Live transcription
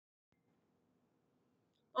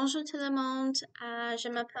Bonjour tout le monde, je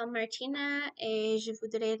m'appelle Martina et je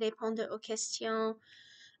voudrais répondre aux questions.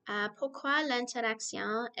 Pourquoi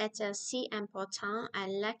l'interaction est-elle si importante à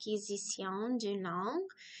l'acquisition d'une langue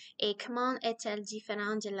et comment est-elle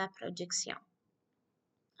différente de la production?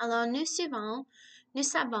 Alors, nous savons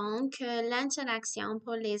que l'interaction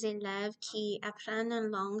pour les élèves qui apprennent une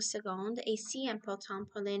langue seconde est si importante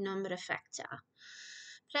pour les nombreux facteurs.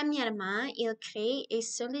 Premièrement, il crée et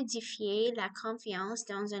solidifie la confiance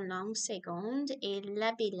dans une langue seconde et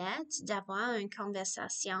l'habilité d'avoir une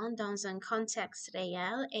conversation dans un contexte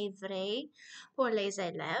réel et vrai pour les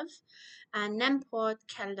élèves à n'importe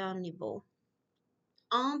quel niveau.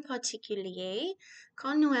 En particulier,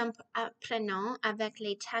 quand nous apprenons avec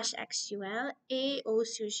les tâches actuelles et au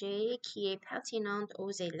sujet qui est pertinent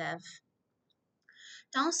aux élèves.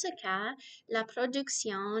 Dans ce cas, la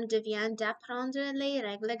production devient d'apprendre les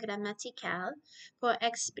règles grammaticales pour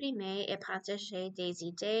exprimer et partager des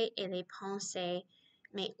idées et les pensées,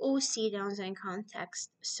 mais aussi dans un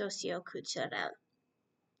contexte socio-culturel.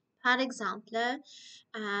 Par exemple,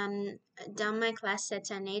 dans ma classe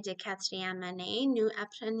cette année de 4e année, nous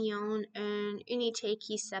apprenions une unité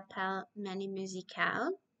qui s'appelle Menu musical.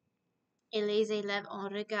 Et les élèves ont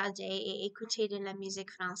regardé et écouté de la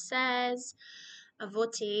musique française,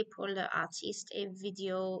 voté pour leur artiste et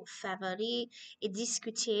vidéo favori et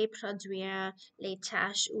discuté, produire les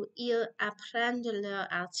tâches où ils apprennent de leur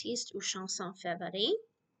artiste ou chanson favorite.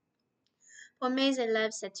 Pour mes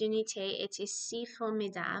élèves, cette unité était si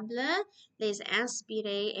formidable, les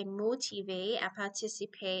inspirer et motiver à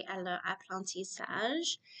participer à leur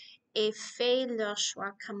apprentissage et fait leur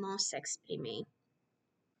choix comment s'exprimer.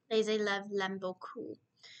 Les élèves l'aiment beaucoup.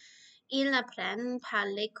 Ils apprennent par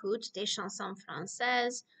l'écoute des chansons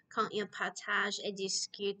françaises quand ils partagent et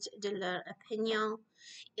discutent de leur opinion.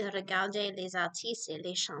 Ils regardent les artistes et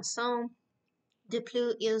les chansons. De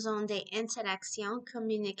plus, ils ont des interactions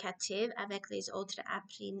communicatives avec les autres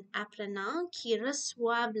apprenants qui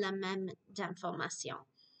reçoivent la même information.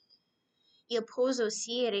 Ils posent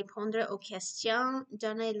aussi et répondent aux questions,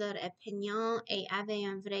 donner leur opinion et avaient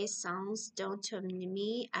un vrai sens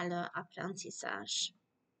d'autonomie à leur apprentissage.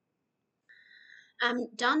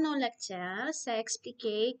 Dans nos lectures, c'est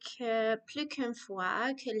expliqué que plus qu'une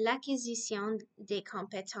fois que l'acquisition des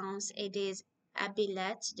compétences et des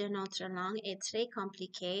habiletés de notre langue est très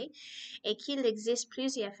compliquée et qu'il existe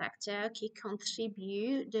plusieurs facteurs qui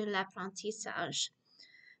contribuent de l'apprentissage.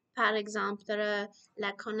 Par exemple,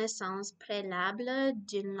 la connaissance préalable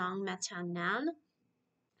d'une langue maternelle,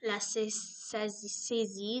 la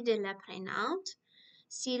saisie de l'apprenante,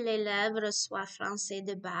 si l'élève reçoit français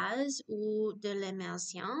de base ou de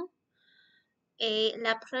l'immersion, et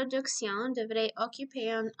la production devrait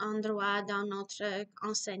occuper un endroit dans notre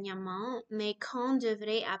enseignement, mais qu'on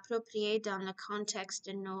devrait approprier dans le contexte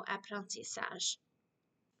de nos apprentissages.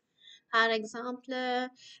 Par exemple,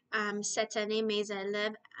 cette année, mes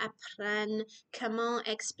élèves apprennent comment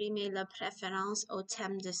exprimer leurs préférences au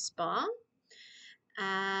thème de sport.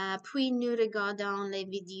 Puis nous regardons les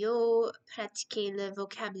vidéos, pratiquer le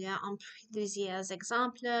vocabulaire en plusieurs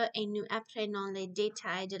exemples et nous apprenons les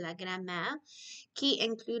détails de la grammaire qui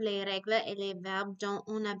inclut les règles et les verbes dont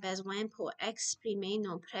on a besoin pour exprimer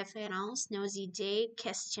nos préférences, nos idées,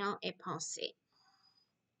 questions et pensées.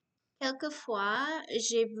 Quelquefois,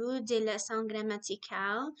 j'ai vu des leçons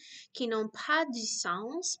grammaticales qui n'ont pas du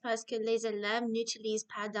sens parce que les élèves n'utilisent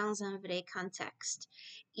pas dans un vrai contexte.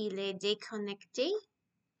 Il est déconnecté.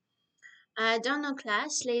 Dans nos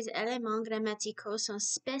classes, les éléments grammaticaux sont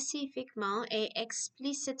spécifiquement et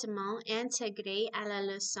explicitement intégrés à la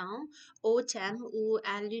leçon, au thème ou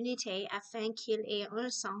à l'unité afin qu'il ait un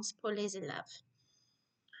sens pour les élèves.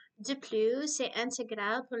 De plus, c'est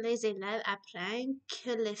intégral pour les élèves apprennent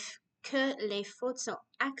que les fautes sont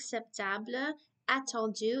acceptables,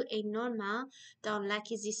 attendues et normales dans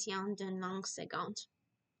l'acquisition d'une langue seconde.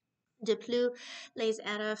 De plus, les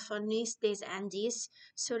erreurs fournissent des indices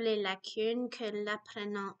sur les lacunes que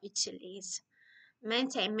l'apprenant utilise.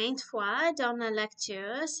 Maintes et maintes fois, dans la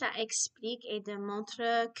lecture, ça explique et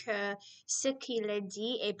démontre que ce qu'il est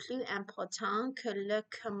dit est plus important que le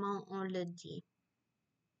comment on le dit.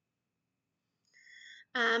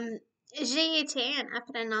 J'ai été un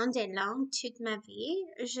apprenant des langues toute ma vie.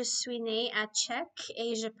 Je suis née à Tchèque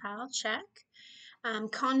et je parle tchèque.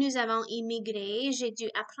 Quand nous avons immigré, j'ai dû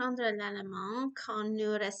apprendre l'allemand quand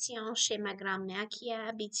nous restions chez ma grand-mère qui a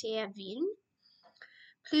habité à Vienne.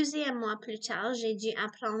 Plusieurs mois plus tard, j'ai dû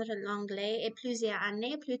apprendre l'anglais et plusieurs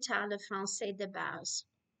années plus tard le français de base.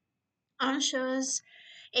 Une chose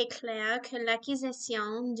est clair que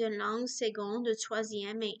l'acquisition de langue seconde ou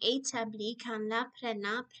troisième est établie quand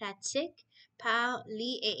l'apprenant pratique, parle,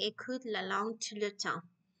 lit et écoute la langue tout le temps.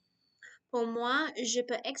 Pour moi, je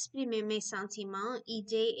peux exprimer mes sentiments,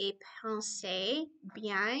 idées et pensées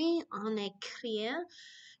bien en écrire,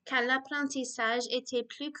 car l'apprentissage était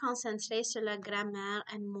plus concentré sur la grammaire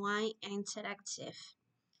et moins interactif.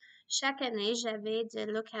 Chaque année, j'avais de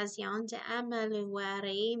l'occasion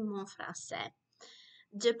d'améliorer mon français.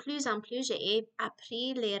 De plus en plus, j'ai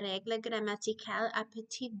appris les règles grammaticales à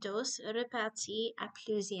petites doses reparties à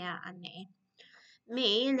plusieurs années.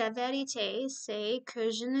 Mais la vérité, c'est que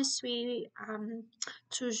je ne suis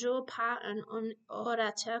toujours pas un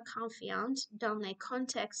orateur confiant dans les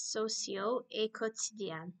contextes sociaux et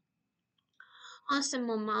quotidiens. En ce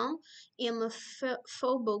moment, il me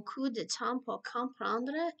faut beaucoup de temps pour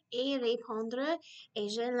comprendre et répondre et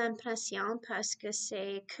j'ai l'impression parce que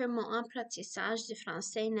c'est que mon apprentissage du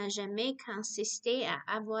français n'a jamais consisté à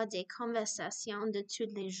avoir des conversations de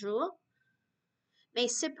tous les jours. Mais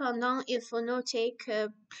cependant, il faut noter que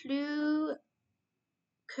plus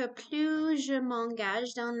je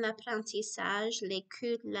m'engage dans l'apprentissage,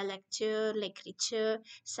 l'écoute, la lecture, l'écriture,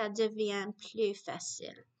 ça devient plus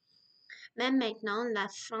facile. Même maintenant, la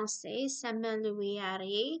français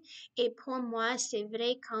s'améliorerait et pour moi, c'est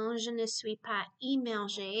vrai quand je ne suis pas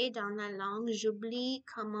immergée dans la langue, j'oublie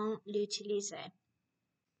comment l'utiliser.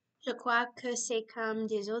 Je crois que c'est comme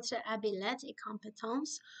des autres habiletés et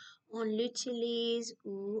compétences, on l'utilise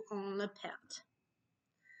ou on le perd.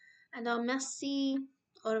 Alors, merci,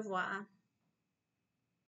 au revoir.